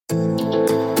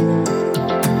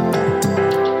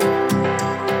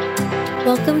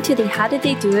Welcome to the How Did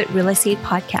They Do It Real Estate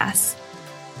Podcast.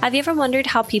 Have you ever wondered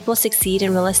how people succeed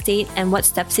in real estate and what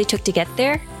steps they took to get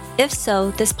there? If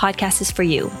so, this podcast is for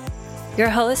you. Your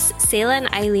hosts, Sayla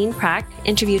and Eileen Prack,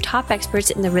 interview top experts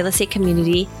in the real estate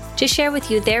community to share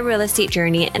with you their real estate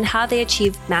journey and how they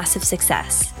achieved massive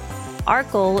success. Our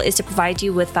goal is to provide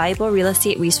you with valuable real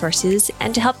estate resources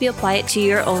and to help you apply it to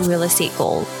your own real estate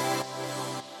goal.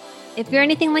 If you're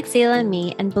anything like Sayla and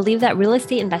me and believe that real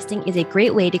estate investing is a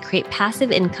great way to create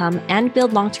passive income and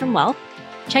build long-term wealth,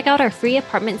 check out our free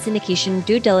apartment syndication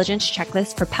due diligence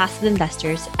checklist for passive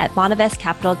investors at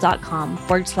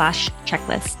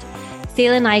bonavestcapital.com/checklist.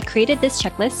 Sayla and I created this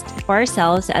checklist for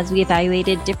ourselves as we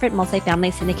evaluated different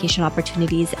multifamily syndication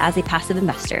opportunities as a passive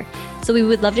investor. So we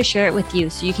would love to share it with you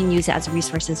so you can use it as a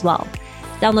resource as well.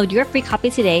 Download your free copy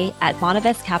today at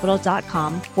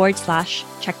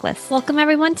bonavestcapital.com/checklist. Welcome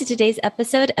everyone to today's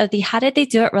episode of the How Did They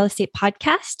Do It Real Estate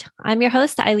Podcast. I'm your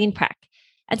host, Eileen Prack.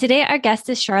 And today our guest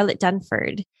is Charlotte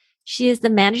Dunford. She is the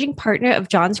managing partner of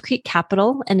Johns Creek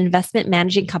Capital, an investment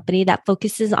managing company that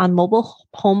focuses on mobile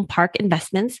home park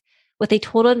investments with a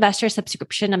total investor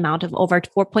subscription amount of over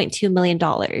 $4.2 million.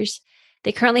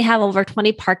 They currently have over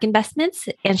 20 park investments,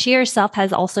 and she herself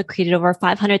has also created over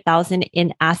 $500,000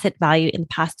 in asset value in the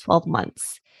past 12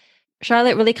 months.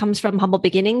 Charlotte really comes from humble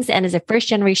beginnings and is a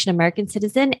first-generation American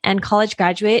citizen and college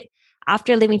graduate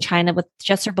after leaving China with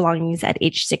just her belongings at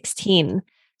age 16.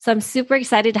 So I'm super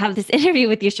excited to have this interview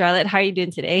with you, Charlotte. How are you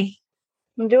doing today?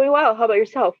 I'm doing well. How about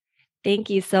yourself? Thank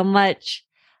you so much.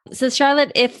 So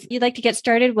Charlotte, if you'd like to get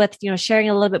started with, sharing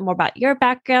a little bit more about your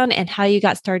background and how you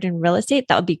got started in real estate,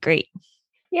 that would be great.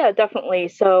 Yeah, definitely.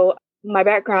 So my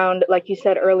background, like you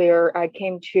said earlier, I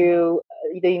came to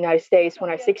the United States when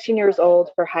I was 16 years old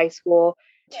for high school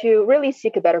to really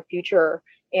seek a better future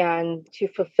and to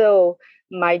fulfill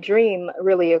my dream,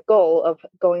 really a goal of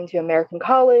going to American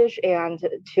college and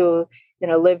to,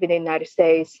 live in the United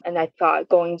States. And I thought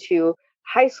going to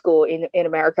high school in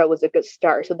America was a good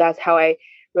start. So that's how I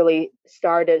really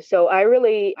started. So I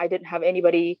didn't have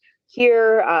anybody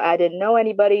here. I didn't know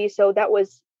anybody. So that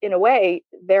was, in a way,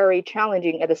 very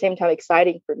challenging, at the same time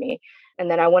exciting for me. And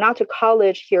then I went out to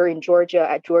college here in Georgia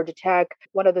at Georgia Tech,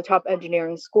 one of the top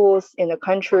engineering schools in the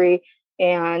country,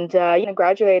 and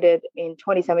graduated in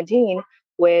 2017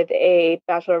 with a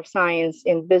Bachelor of Science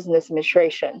in Business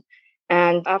Administration.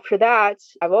 And after that,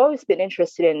 I've always been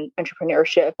interested in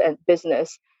entrepreneurship and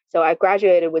business. So I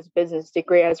graduated with a business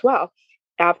degree as well.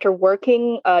 After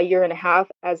working a year and a half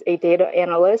as a data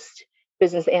analyst,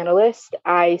 business analyst,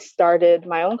 I started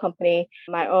my own company,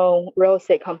 my own real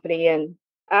estate company. And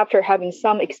after having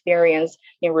some experience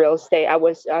in real estate, I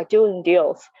was doing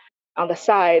deals on the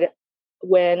side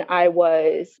when I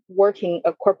was working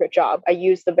a corporate job. I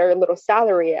used the very little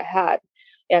salary I had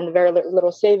and the very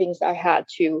little savings I had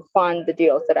to fund the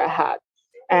deals that I had.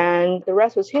 And the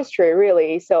rest was history,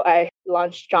 really. So I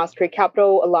launched Johns Creek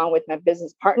Capital along with my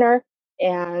business partner.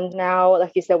 And now,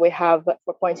 like you said, we have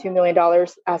 $4.2 million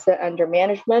asset under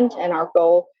management. And our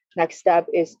goal, next step,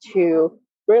 is to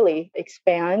really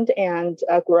expand and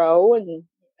grow and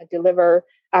deliver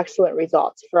excellent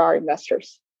results for our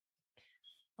investors.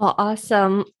 Well,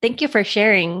 awesome. Thank you for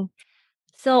sharing.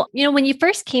 So, when you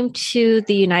first came to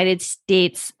the United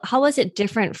States, how was it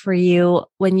different for you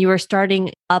when you were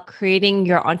starting up creating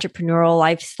your entrepreneurial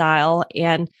lifestyle?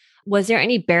 And was there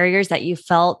any barriers that you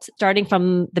felt starting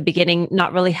from the beginning,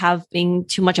 not really having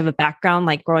too much of a background,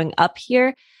 like growing up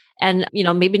here? And,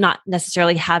 maybe not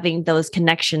necessarily having those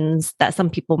connections that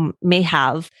some people may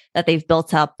have that they've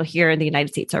built up here in the United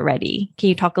States already. Can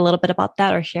you talk a little bit about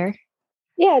that or share?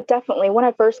 Yeah, definitely. When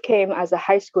I first came as a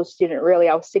high school student, really,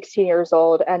 I was 16 years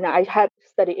old and I had to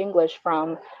study English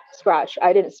from scratch.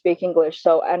 I didn't speak English.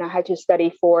 And I had to study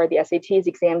for the SATs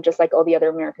exam, just like all the other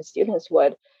American students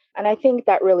would. And I think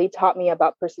that really taught me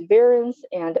about perseverance.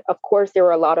 And of course, there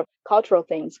were a lot of cultural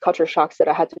shocks that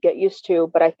I had to get used to.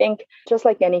 But I think just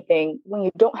like anything, when you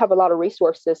don't have a lot of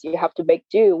resources, you have to make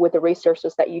do with the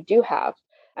resources that you do have.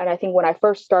 And I think when I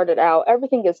first started out,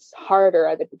 everything is harder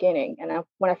at the beginning. And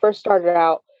when I first started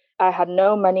out, I had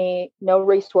no money, no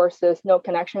resources, no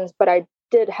connections, but I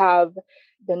did have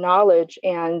the knowledge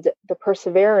and the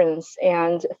perseverance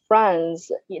and friends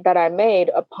that I made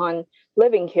upon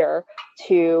living here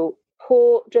to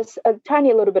pull just a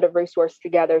tiny little bit of resource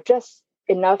together, just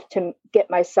enough to get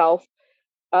myself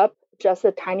up just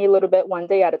a tiny little bit one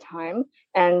day at a time.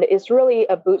 And it's really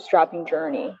a bootstrapping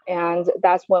journey. And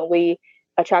that's when we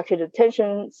attracted the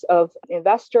attentions of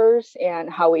investors and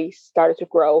how we started to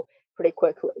grow pretty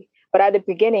quickly. But at the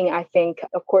beginning, I think,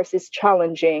 of course, it's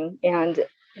challenging. And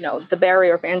the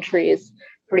barrier of entry is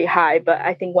pretty high. But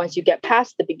I think once you get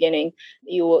past the beginning,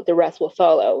 the rest will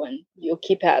follow and you'll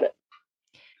keep at it.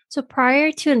 So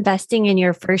prior to investing in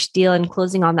your first deal and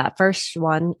closing on that first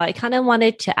one, I kind of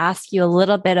wanted to ask you a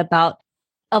little bit about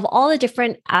of all the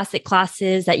different asset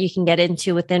classes that you can get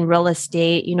into within real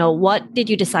estate, what did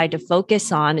you decide to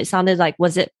focus on? It sounded like,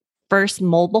 was it first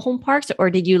mobile home parks, or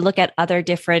did you look at other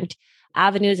different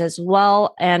avenues as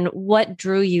well? And what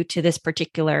drew you to this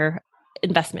particular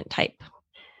investment type?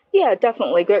 Yeah,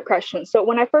 definitely. Good question. So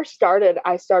when I first started,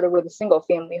 I started with a single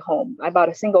family home. I bought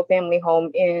a single family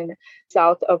home in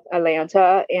south of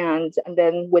Atlanta. And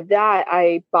then with that,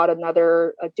 I bought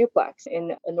another duplex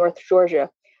in North Georgia.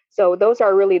 So those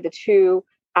are really the two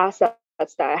assets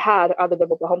that I had other than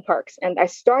mobile home parks. And I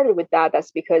started with that.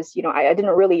 That's because, I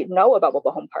didn't really know about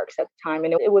mobile home parks at the time.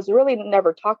 And it was really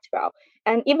never talked about.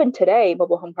 And even today,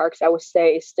 mobile home parks, I would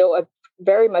say, is still a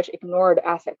very much ignored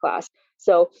asset class.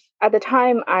 So at the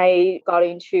time I got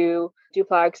into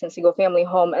duplex and single family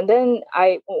home. And then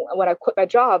when I quit my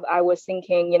job, I was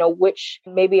thinking, which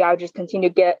maybe I'll just continue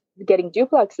getting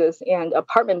duplexes and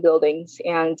apartment buildings.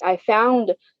 And I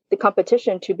found the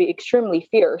competition to be extremely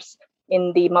fierce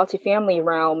in the multifamily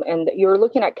realm. And you're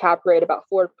looking at cap rate about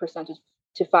 4%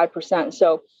 to 5%.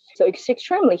 So it's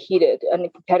extremely heated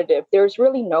and competitive. There's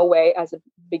really no way as a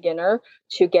beginner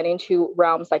to get into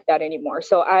realms like that anymore.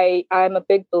 So I'm a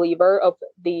big believer of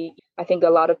I think a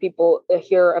lot of people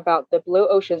hear about the blue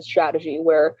ocean strategy,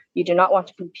 where you do not want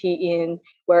to compete in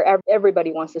where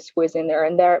everybody wants to squeeze in there.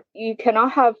 And you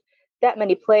cannot have that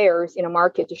many players in a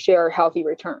market to share a healthy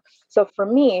return. So for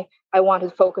me, I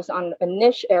wanted to focus on a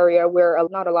niche area where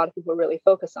not a lot of people really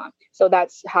focus on. So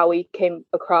that's how we came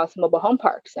across mobile home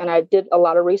parks. And I did a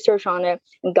lot of research on it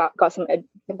and got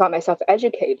myself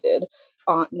educated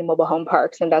on the mobile home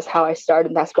parks. And that's how I started.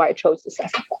 And that's why I chose this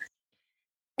asset class.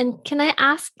 And can I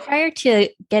ask, prior to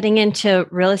getting into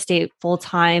real estate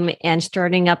full-time and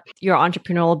starting up your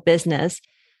entrepreneurial business,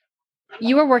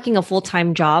 you were working a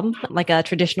full-time job, like a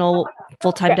traditional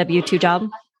full-time W-2 job?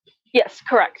 Yes,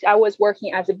 correct. I was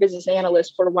working as a business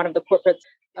analyst for one of the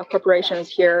corporations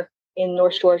here in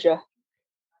North Georgia.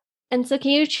 And so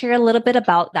can you share a little bit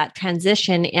about that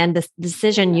transition and the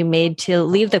decision you made to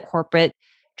leave the corporate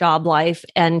job life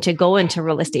and to go into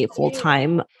real estate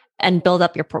full-time and build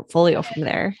up your portfolio from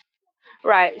there?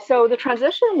 Right. So the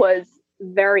transition was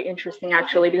very interesting,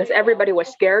 actually, because everybody was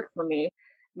scared for me.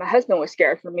 My husband was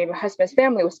scared for me. My husband's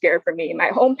family was scared for me.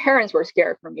 My own parents were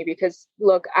scared for me because,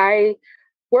 look, I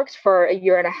worked for a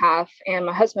year and a half and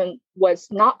my husband was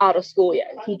not out of school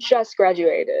yet. He just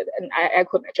graduated and I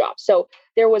quit my job. So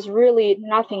there was really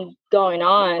nothing going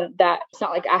on. That it's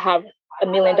not like I have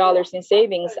 $1 million in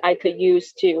savings I could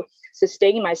use to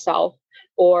sustain myself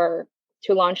or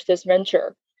to launch this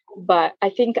venture. But I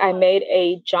think I made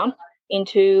a jump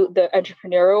into the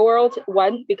entrepreneurial world.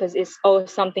 One, because it's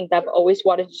always something that I've always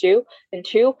wanted to do. And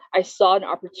two, I saw an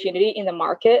opportunity in the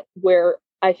market where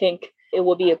I think it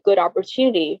will be a good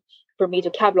opportunity for me to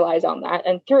capitalize on that.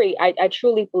 And three, I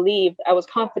truly believe, I was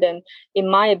confident in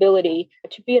my ability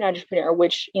to be an entrepreneur,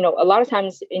 which, a lot of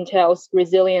times entails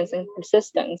resilience and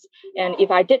persistence. And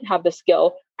if I didn't have the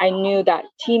skill, I knew that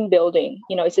team building,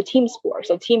 it's a team sport.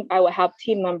 So I will have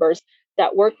team members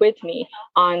that work with me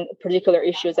on particular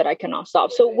issues that I cannot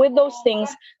solve. So with those things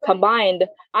combined,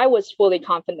 I was fully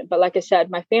confident. But like I said,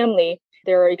 my family,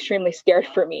 they're extremely scared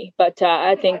for me. But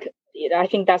I think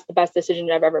that's the best decision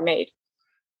I've ever made.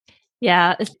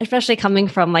 Yeah, especially coming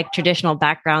from like traditional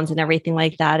backgrounds and everything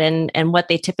like that, and what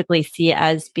they typically see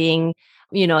as being,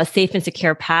 a safe and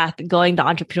secure path. Going the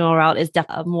entrepreneurial route is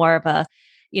definitely more of a,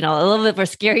 a little bit more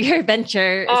scarier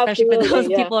venture, especially for those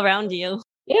people around you.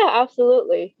 Yeah,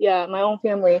 absolutely. Yeah, my own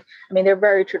family, they're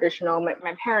very traditional.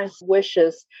 My parents'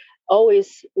 wishes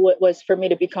always was for me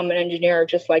to become an engineer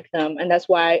just like them. And that's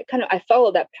why I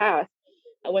followed that path.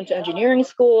 I went to engineering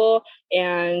school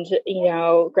and,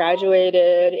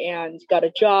 graduated and got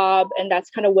a job. And that's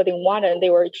kind of what they wanted. And they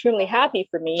were extremely happy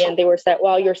for me. And they were said,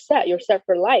 well, you're set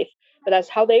for life. But that's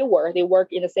how they were. They work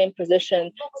in the same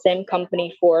position, same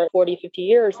company for 40, 50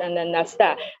 years. And then that's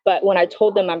that. But when I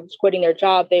told them I'm quitting their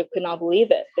job, they could not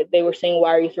believe it. They were saying, why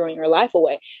are you throwing your life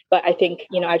away? But I think,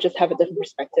 I just have a different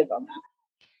perspective on that.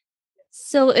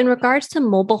 So in regards to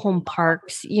mobile home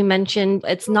parks, you mentioned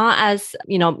it's not as,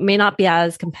 may not be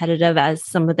as competitive as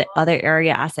some of the other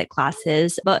area asset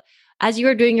classes, but as you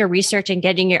were doing your research and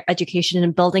getting your education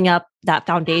and building up that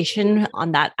foundation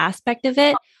on that aspect of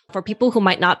it, for people who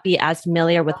might not be as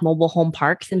familiar with mobile home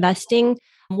parks investing,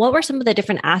 what were some of the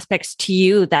different aspects to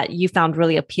you that you found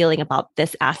really appealing about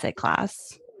this asset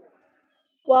class?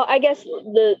 Well, I guess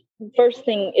the first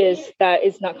thing is that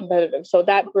it's not competitive. So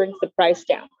that brings the price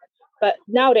down. But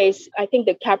nowadays, I think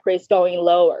the cap rate is going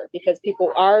lower because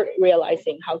people are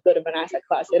realizing how good of an asset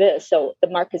class it is. So the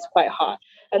market's quite hot.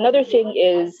 Another thing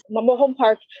is mobile home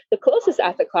park, the closest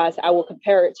asset class I will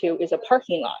compare it to is a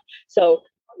parking lot. So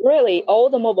really, all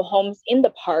the mobile homes in the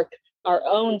park are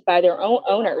owned by their own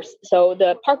owners. So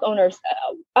the park owners,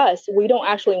 us, we don't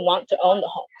actually want to own the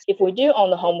homes. If we do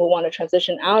own the home, we want to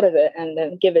transition out of it and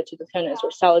then give it to the tenants or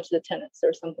sell it to the tenants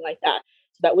or something like that,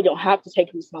 so that we don't have to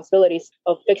take responsibilities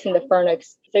of fixing the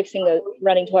furnace, fixing the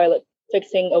running toilet,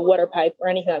 fixing a water pipe or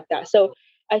anything like that. So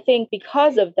I think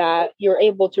because of that, you're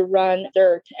able to run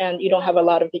dirt and you don't have a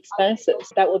lot of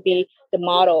expenses. That would be the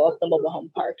model of the mobile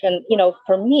home park. And,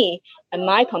 for me and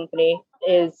my company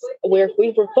is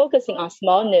we were focusing on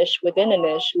small niche within a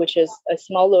niche, which is a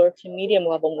smaller to medium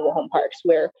level mobile home parks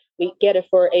where we get it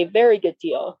for a very good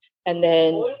deal and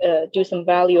then do some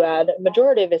value add.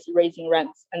 Majority of it is raising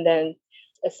rents and then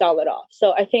sell it off.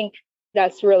 So I think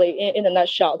that's really in a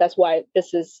nutshell. That's why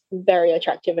this is very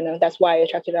attractive and that's why it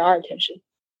attracted our attention.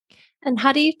 And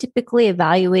how do you typically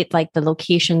evaluate like the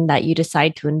location that you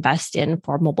decide to invest in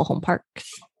for mobile home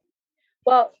parks?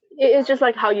 Well, it's just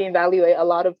like how you evaluate a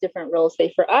lot of different real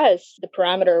estate. For us, the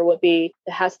parameter would be,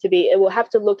 it will have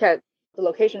to look at the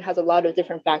location has a lot of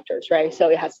different factors, right? So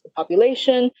it has the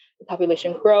population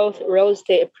growth, real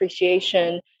estate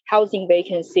appreciation, housing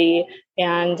vacancy,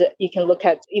 and you can look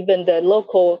at even the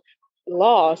local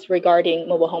laws regarding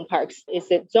mobile home parks.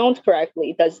 Is it zoned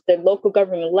correctly? Does the local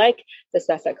government like this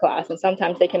asset class? And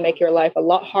sometimes they can make your life a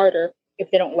lot harder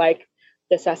if they don't like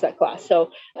this asset class. So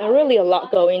really a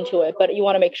lot go into it, but you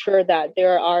want to make sure that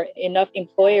there are enough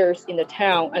employers in the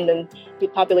town and then the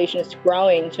population is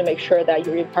growing to make sure that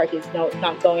your park is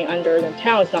not going under, the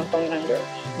town is not going under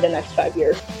in the next 5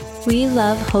 years. We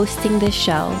love hosting this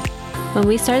show. When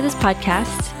we started this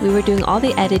podcast, we were doing all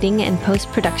the editing and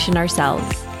post-production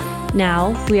ourselves.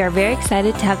 Now, we are very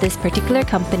excited to have this particular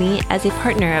company as a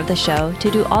partner of the show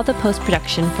to do all the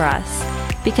post-production for us,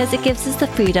 because it gives us the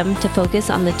freedom to focus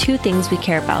on the two things we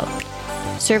care about: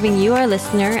 serving you, our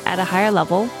listener, at a higher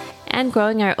level, and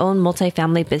growing our own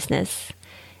multifamily business.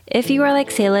 If you are like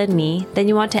Sayla and me, then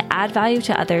you want to add value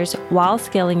to others while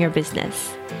scaling your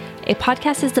business. A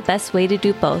podcast is the best way to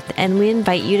do both, and we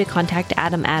invite you to contact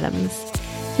Adam Adams.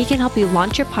 He can help you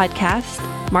launch your podcast,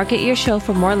 market your show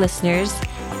for more listeners,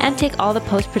 and take all the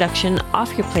post-production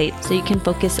off your plate so you can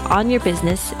focus on your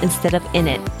business instead of in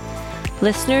it.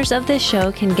 Listeners of this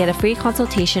show can get a free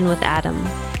consultation with Adam.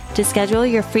 To schedule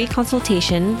your free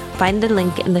consultation, find the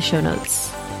link in the show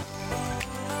notes.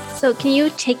 So can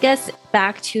you take us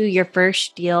back to your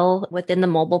first deal within the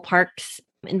mobile parks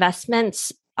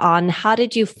investments on how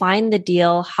did you find the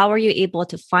deal? How were you able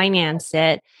to finance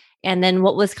it? And then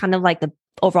what was kind of like the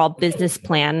overall business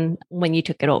plan when you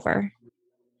took it over?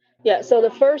 Yeah, so the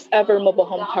first ever mobile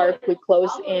home park we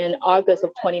closed in August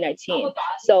of 2019.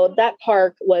 So that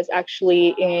park was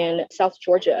actually in South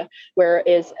Georgia, where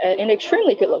it's an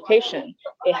extremely good location.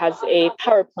 It has a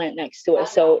power plant next to it,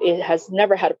 so it has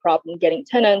never had a problem getting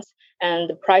tenants. And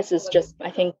the prices just, I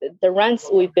think the rents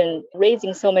we've been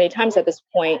raising so many times at this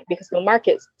point because the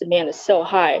market's demand is so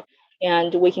high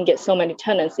and we can get so many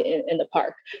tenants in the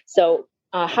park. So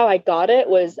how I got it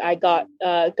was I got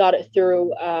it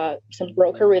through some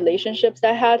broker relationships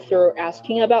I had through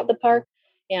asking about the park.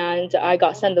 And I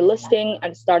got sent the listing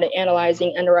and started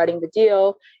analyzing, underwriting the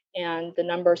deal. And the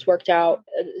numbers worked out.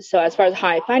 So as far as how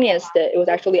I financed it, it was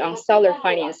actually on seller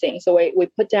financing. So we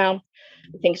put down,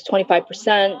 I think it's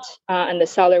 25%, and the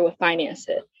seller would finance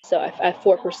it. So at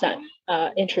 4%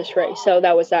 interest rate. So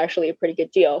that was actually a pretty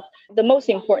good deal. The most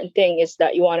important thing is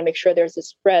that you want to make sure there's a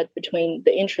spread between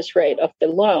the interest rate of the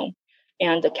loan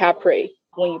and the cap rate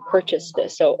when you purchase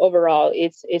this. So overall,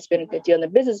 it's been a good deal. And the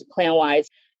business plan wise,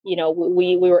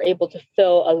 we were able to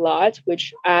fill a lot,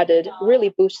 which really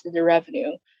boosted the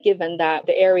revenue, given that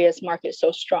the area's market is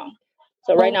so strong.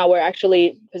 So right now we're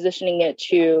actually positioning it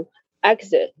to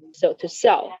exit, so to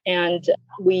sell. And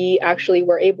we actually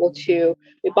were able to,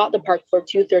 we bought the park for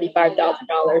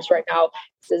 $235,000 right now.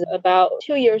 This is about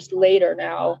 2 years later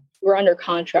now. We're under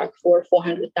contract for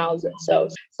 $400,000. So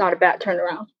it's not a bad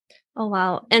turnaround. Oh,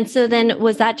 wow. And so then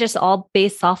was that just all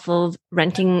based off of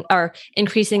renting or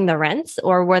increasing the rents,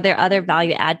 or were there other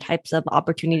value add types of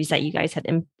opportunities that you guys had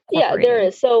incorporated? Yeah, there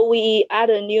is. So we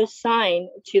added a new sign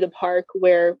to the park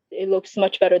where it looks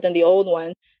much better than the old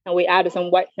one. And we added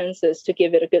some white fences to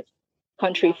give it a good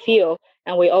country feel.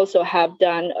 And we also have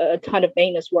done a ton of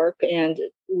maintenance work and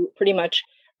pretty much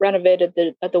renovated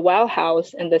the well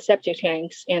house and the septic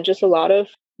tanks and just a lot of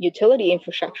utility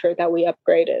infrastructure that we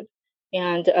upgraded.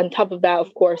 And on top of that,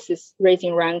 of course, is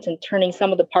raising rent and turning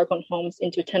some of the park-owned homes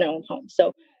into tenant-owned homes.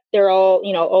 So they're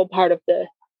all part of the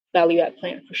value add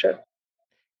plan for sure.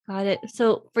 Got it.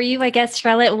 So for you, I guess,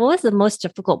 Charlotte, what was the most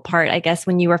difficult part, I guess,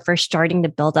 when you were first starting to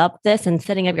build up this and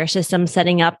setting up your system,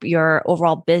 setting up your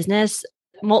overall business?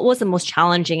 What was the most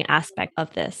challenging aspect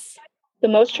of this? The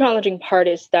most challenging part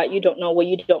is that you don't know what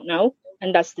you don't know.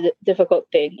 And that's the difficult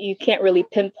thing. You can't really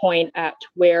pinpoint at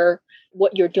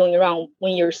what you're doing wrong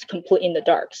when you're completely in the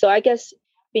dark. So I guess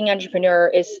being an entrepreneur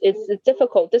it's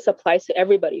difficult. This applies to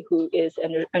everybody who is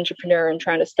an entrepreneur and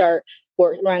trying to start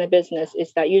or run a business,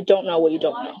 is that you don't know what you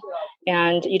don't know.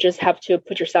 And you just have to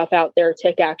put yourself out there,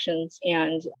 take actions,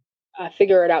 and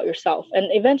figure it out yourself. And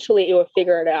eventually you will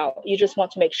figure it out. You just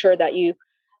want to make sure that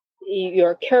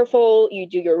you're careful, you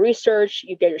do your research,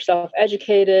 you get yourself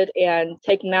educated, and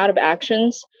take massive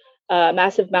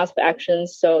amounts of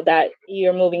actions so that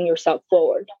you're moving yourself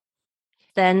forward.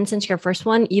 Then, since your first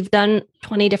one, you've done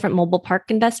 20 different mobile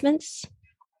park investments?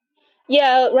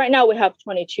 Yeah, right now we have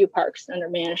 22 parks under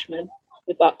management.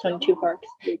 We bought 22 parks.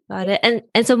 Got it.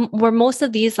 And so were most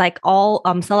of these like all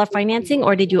seller financing,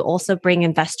 or did you also bring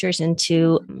investors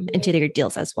into their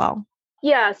deals as well?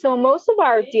 Yeah, so most of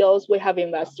our deals, we have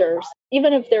investors.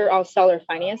 Even if they're all seller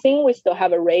financing, we still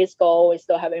have a raise goal. We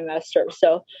still have investors.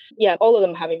 So yeah, all of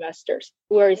them have investors.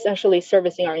 We're essentially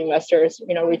servicing our investors,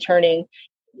 returning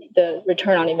the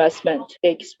return on investment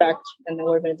they expect, and then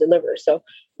we're going to deliver. So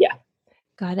yeah.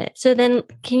 Got it. So then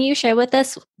can you share with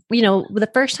us, the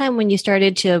first time when you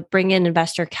started to bring in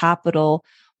investor capital,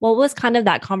 what was kind of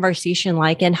that conversation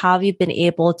like, and how have you been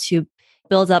able to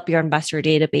build up your investor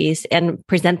database and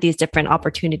present these different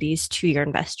opportunities to your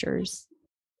investors?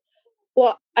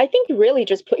 Well, I think really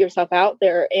just put yourself out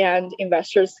there and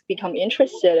investors become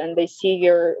interested, and they see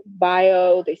your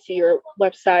bio, they see your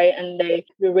website, and they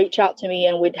reach out to me,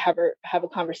 and we'd have a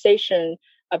conversation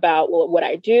about what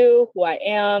I do, who I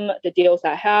am, the deals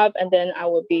I have, and then I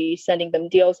will be sending them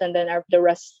deals, and then the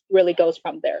rest really goes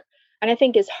from there. And I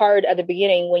think it's hard at the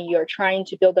beginning when you're trying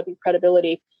to build up your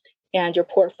credibility and your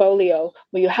portfolio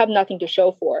when you have nothing to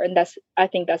show for. And I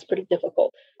think that's pretty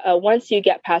difficult. Once you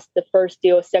get past the first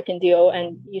deal, second deal,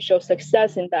 and you show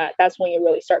success in that, that's when you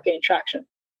really start getting traction.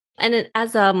 And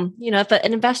as if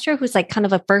an investor who's like kind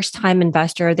of a first time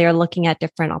investor, they're looking at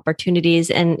different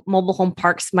opportunities, and mobile home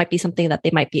parks might be something that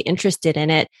they might be interested in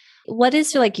it. What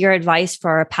is like your advice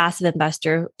for a passive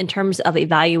investor in terms of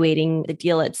evaluating the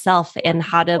deal itself and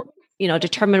how to,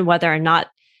 determine whether or not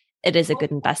it is a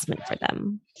good investment for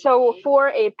them? So for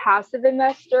a passive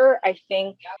investor, I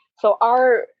think, so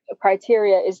our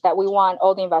criteria is that we want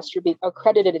all the investors to be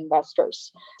accredited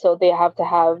investors. So they have to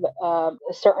have a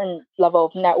certain level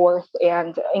of net worth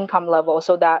and income level.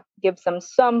 So that gives them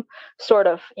some sort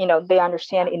of, they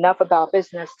understand enough about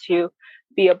business to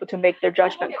be able to make their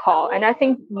judgment call. And I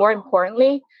think more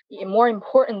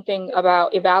important thing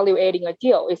about evaluating a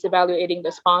deal is evaluating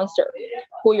the sponsor,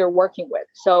 who you're working with.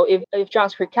 So if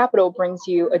Johns Creek Capital brings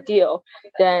you a deal,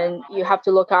 then you have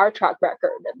to look at our track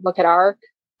record, look at our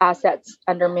assets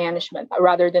under management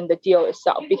rather than the deal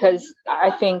itself, because I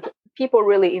think people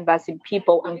really invest in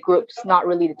people and groups, not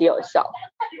really the deal itself.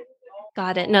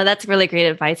 Got it. No, that's really great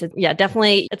advice. Yeah,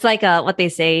 definitely. It's like what they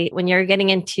say when you're getting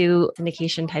into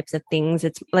syndication types of things,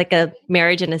 it's like a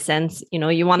marriage in a sense.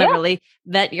 You want to really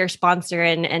vet your sponsor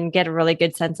and get a really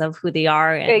good sense of who they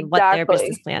are and what their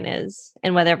business plan is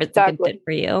and whether it's a good fit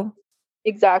for you.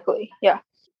 Exactly. Yeah.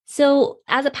 So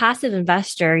as a passive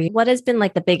investor, what has been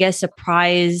like the biggest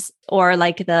surprise or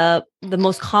like the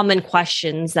most common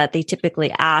questions that they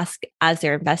typically ask as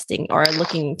they're investing or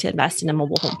looking to invest in a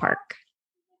mobile home park?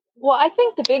 Well, I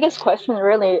think the biggest question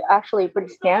really actually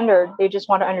pretty standard. They just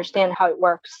want to understand how it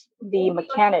works, the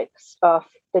mechanics of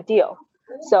the deal.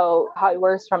 So how it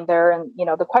works from there. And,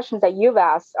 the questions that you've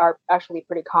asked are actually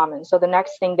pretty common. So the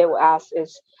next thing they will ask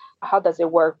is, how does it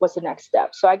work? What's the next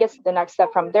step? So I guess the next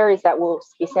step from there is that we'll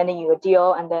be sending you a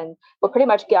deal, and then we'll pretty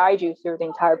much guide you through the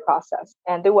entire process.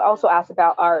 And they will also ask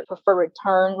about our preferred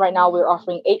return. Right now, we're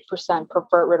offering 8%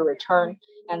 preferred rate of return.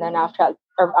 And then after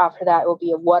that, it will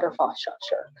be a waterfall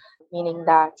structure, meaning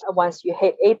that once you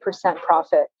hit 8%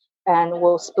 profit, and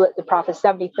we'll split the profit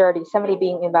 70-30, 70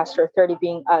 being investor, 30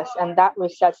 being us. And that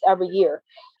resets every year.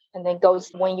 And then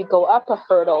goes when you go up a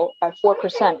hurdle by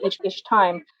 4% each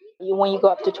time. When you go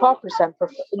up to 12%,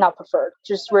 not preferred,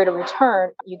 just rate of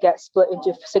return, you get split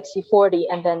into 60-40.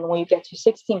 And then when you get to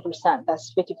 16%,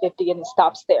 that's 50-50, and it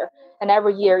stops there. And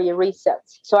every year you reset.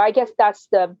 So I guess that's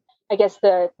the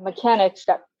mechanics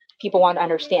that people want to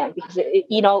understand, because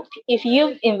if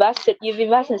you've invested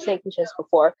in snake kitchens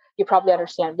before, you probably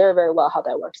understand very, very well how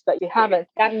that works. But if you haven't,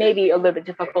 that may be a little bit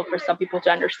difficult for some people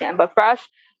to understand. But for us,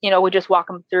 we just walk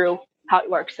them through how it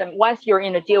works. And once you're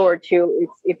in a deal or two,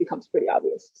 it becomes pretty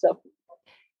obvious. So.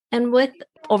 And with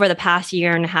over the past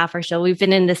year and a half or so, we've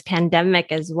been in this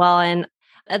pandemic as well. And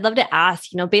I'd love to ask,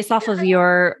 based off of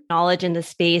your knowledge in the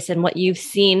space and what you've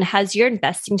seen, has your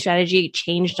investing strategy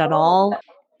changed at all,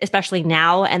 especially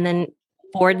now and then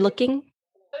forward looking?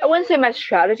 I wouldn't say my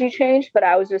strategy changed, but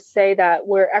I would just say that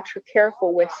we're extra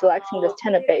careful with selecting the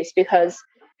tenant base, because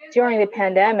during the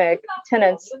pandemic,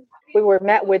 tenants, we were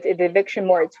met with an eviction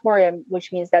moratorium,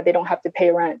 which means that they don't have to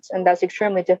pay rent. And that's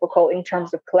extremely difficult in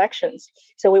terms of collections.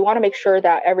 So we want to make sure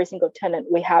that every single tenant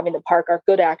we have in the park are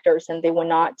good actors, and they will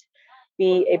not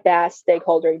be a bad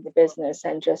stakeholder in the business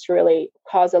and just really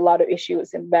cause a lot of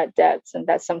issues and bad debts. And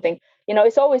that's something,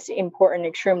 it's always important,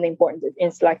 extremely important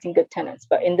in selecting good tenants.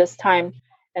 But in this time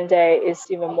and day,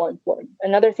 it's even more important.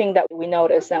 Another thing that we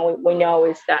notice and we know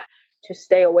is that to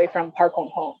stay away from park-owned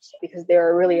homes, because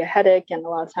they're really a headache, and a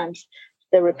lot of times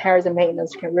the repairs and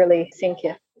maintenance can really sink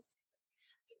you.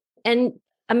 And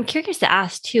I'm curious to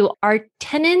ask too, are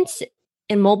tenants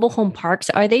in mobile home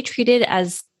parks, are they treated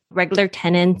as regular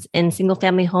tenants in single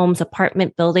family homes,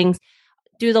 apartment buildings?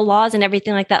 Do the laws and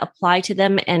everything like that apply to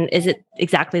them? And is it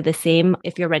exactly the same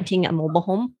if you're renting a mobile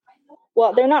home?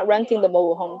 Well, they're not renting the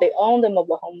mobile home. They own the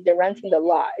mobile home. They're renting the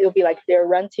lot. It'll be like they're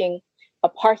renting a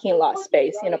parking lot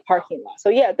space in a parking lot. So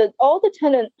yeah, all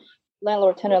the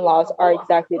landlord-tenant laws are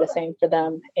exactly the same for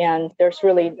them. And there's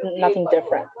really nothing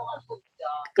different.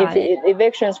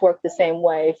 Evictions work the same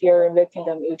way. If you're evicting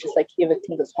them, you're just like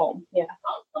evicting this home. Yeah.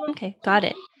 Okay, got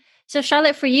it. So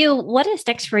Charlotte, for you, what is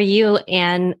next for you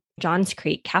and Johns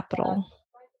Creek Capital?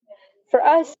 For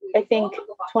us, I think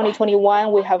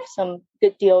 2021, we have some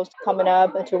good deals coming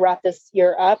up, and to wrap this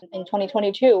year up. In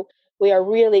 2022, we are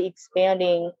really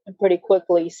expanding pretty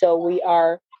quickly. So we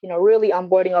are, really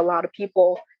onboarding a lot of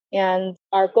people. And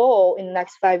our goal in the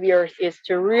next 5 years is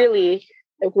to really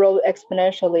grow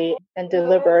exponentially and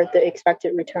deliver the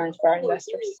expected returns for our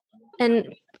investors.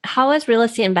 And how has real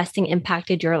estate investing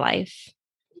impacted your life?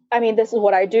 I mean, this is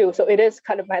what I do. So it is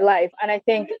kind of my life. And I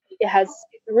think it has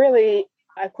really,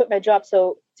 I quit my job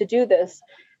to do this.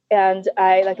 And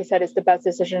like I said, it's the best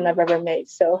decision I've ever made.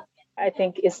 So I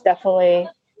think it's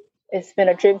been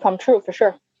a dream come true for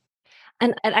sure.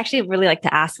 And I'd actually really like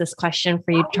to ask this question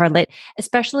for you, Charlotte,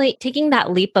 especially taking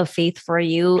that leap of faith for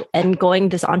you and going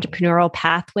this entrepreneurial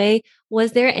pathway.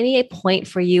 Was there any point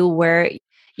for you where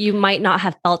you might not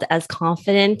have felt as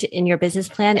confident in your business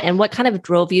plan? And what kind of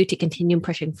drove you to continue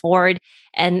pushing forward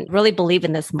and really believe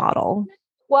in this model?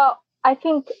 Well, I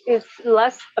think it's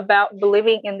less about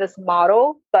believing in this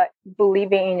model, but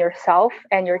believing in yourself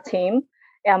and your team,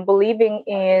 and believing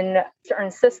in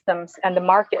certain systems and the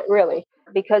market, really,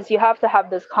 because you have to have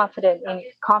this confidence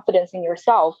in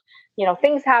yourself.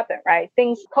 Things happen, right?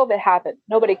 COVID happened.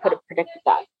 Nobody could have predicted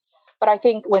that. But I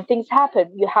think when things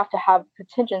happen, you have to have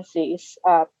contingencies,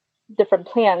 different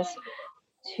plans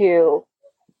to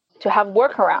have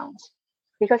workarounds,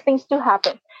 because things do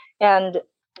happen. And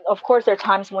of course, there are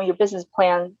times when your business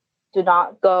plan do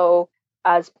not go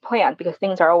as planned, because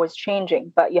things are always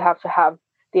changing, but you have to have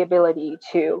the ability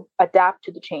to adapt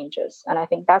to the changes. And I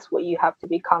think that's what you have to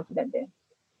be confident in.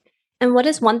 And what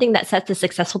is one thing that sets the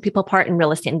successful people apart in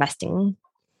real estate investing?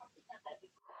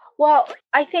 Well,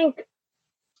 I think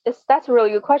that's a really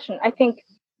good question. I think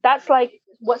that's like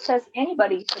what sets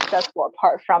anybody successful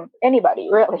apart from anybody,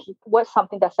 really. What's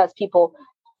something that sets people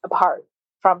apart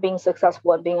from being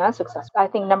successful and being unsuccessful? I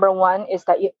think number one is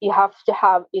that you have to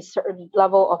have a certain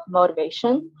level of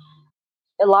motivation.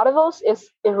 A lot of those is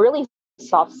really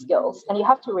soft skills, and you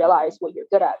have to realize what you're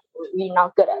good at or you're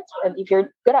not good at. And if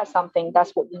you're good at something,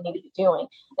 that's what you need to be doing.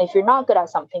 And if you're not good at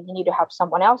something, you need to have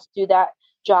someone else do that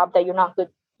job that you're not good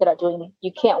at doing.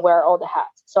 You can't wear all the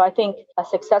hats. So I think a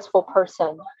successful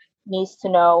person needs to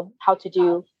know how to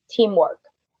do teamwork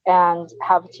and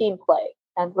have team play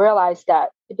and realize that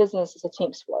the business is a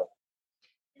team sport.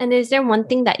 And is there one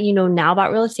thing that you know now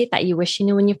about real estate that you wish you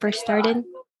knew when you first started?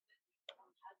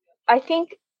 I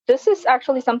think this is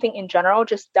actually something in general,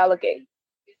 just delegate.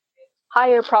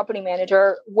 Hire a property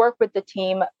manager, work with the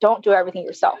team, don't do everything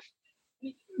yourself.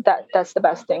 That's the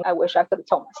best thing I wish I could have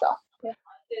told myself. Yeah.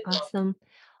 Awesome.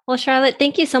 Well, Charlotte,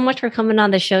 thank you so much for coming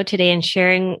on the show today and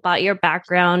sharing about your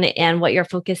background and what you're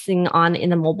focusing on in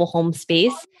the mobile home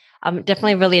space.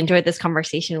 Definitely really enjoyed this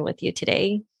conversation with you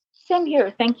today. Same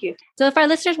here. Thank you. So if our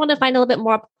listeners want to find a little bit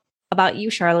more about you,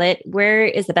 Charlotte, where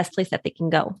is the best place that they can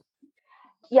go?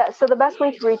 Yeah, so the best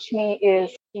way to reach me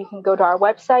is you can go to our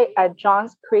website at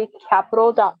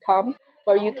johnscreekcapital.com,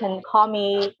 or you can call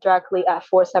me directly at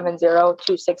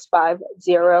 470-265-0911.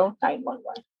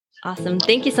 Awesome.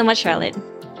 Thank you so much, Charlotte.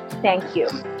 Thank you.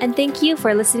 And thank you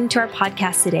for listening to our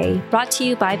podcast today, brought to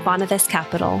you by Bonavest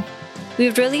Capital. We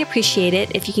would really appreciate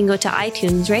it if you can go to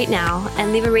iTunes right now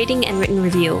and leave a rating and written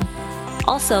review.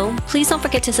 Also, please don't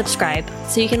forget to subscribe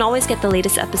so you can always get the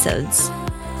latest episodes.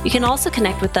 You can also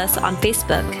connect with us on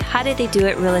Facebook, How Did They Do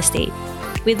It Real Estate.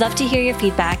 We'd love to hear your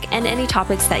feedback and any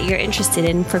topics that you're interested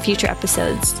in for future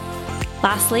episodes.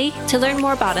 Lastly, to learn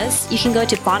more about us, you can go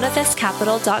to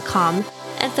bonavestcapital.com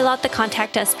and fill out the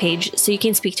Contact Us page so you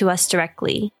can speak to us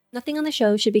directly. Nothing on the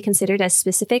show should be considered as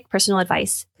specific personal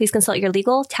advice. Please consult your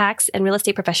legal, tax, and real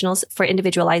estate professionals for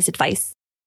individualized advice.